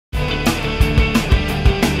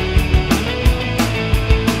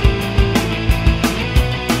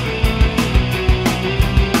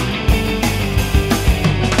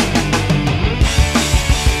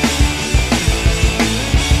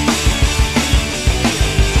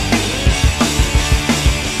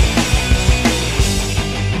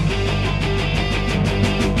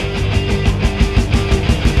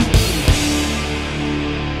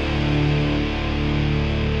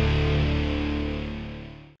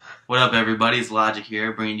What up, everybody? It's Logic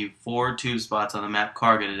here, bringing you 4 tube spots on the map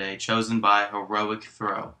Cargo today, chosen by Heroic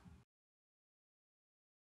Throw.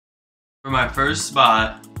 For my first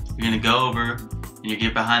spot, you're going to go over and you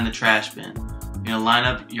get behind the trash bin. You're going to line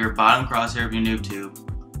up your bottom crosshair of your noob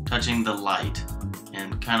tube, touching the light,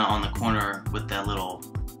 and kind of on the corner with that little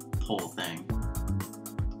pole thing.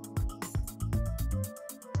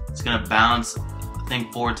 It's going to bounce, I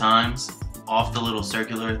think, 4 times off the little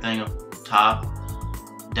circular thing up top,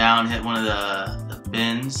 down, hit one of the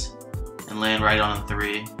bins, and land right on the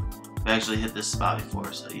 3. I've actually hit this spot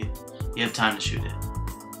before, so you have time to shoot it.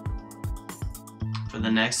 For the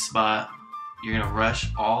next spot, you're going to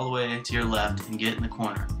rush all the way to your left and get in the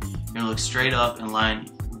corner. You're going to look straight up and line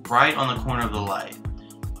right on the corner of the light.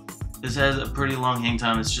 This has a pretty long hang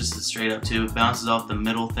time. It's just a straight up tube. It bounces off the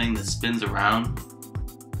middle thing that spins around,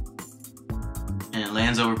 and it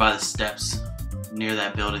lands over by the steps near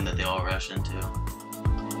that building that they all rush into.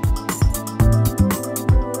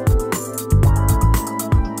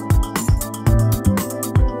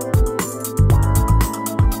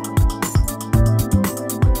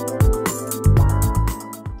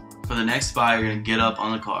 For the next spot, you're going to get up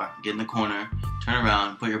on the car, get in the corner, turn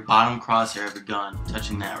around, put your bottom crosshair of your gun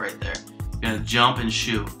touching that right there. You're going to jump and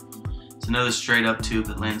shoot. It's another straight up tube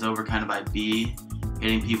that lands over kind of by B,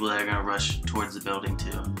 hitting people that are going to rush towards the building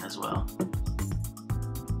too as well.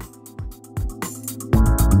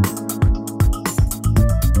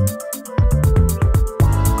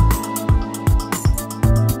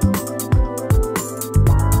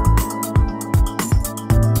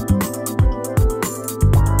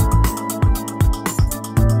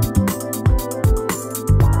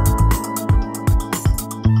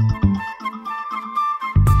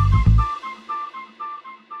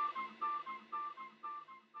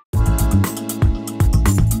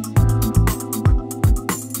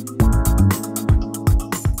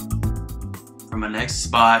 For my next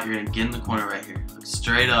spot, you're going to get in the corner right here. Look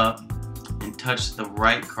straight up and touch the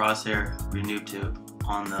right crosshair of your noob tube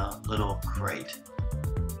on the little crate.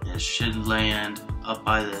 And it should land up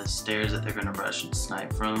by the stairs that they're going to rush and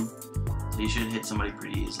snipe from. So you should hit somebody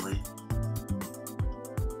pretty easily.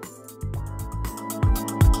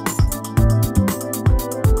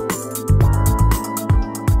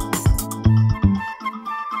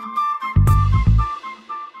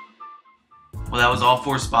 Well, that was all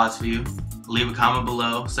 4 spots for you. Leave a comment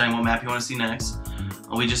below saying what map you want to see next.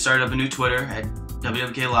 We just started up a new Twitter at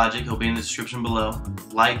WWK Logic. It'll be in the description below.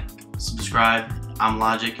 Like, subscribe. I'm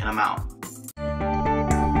Logic, and I'm out.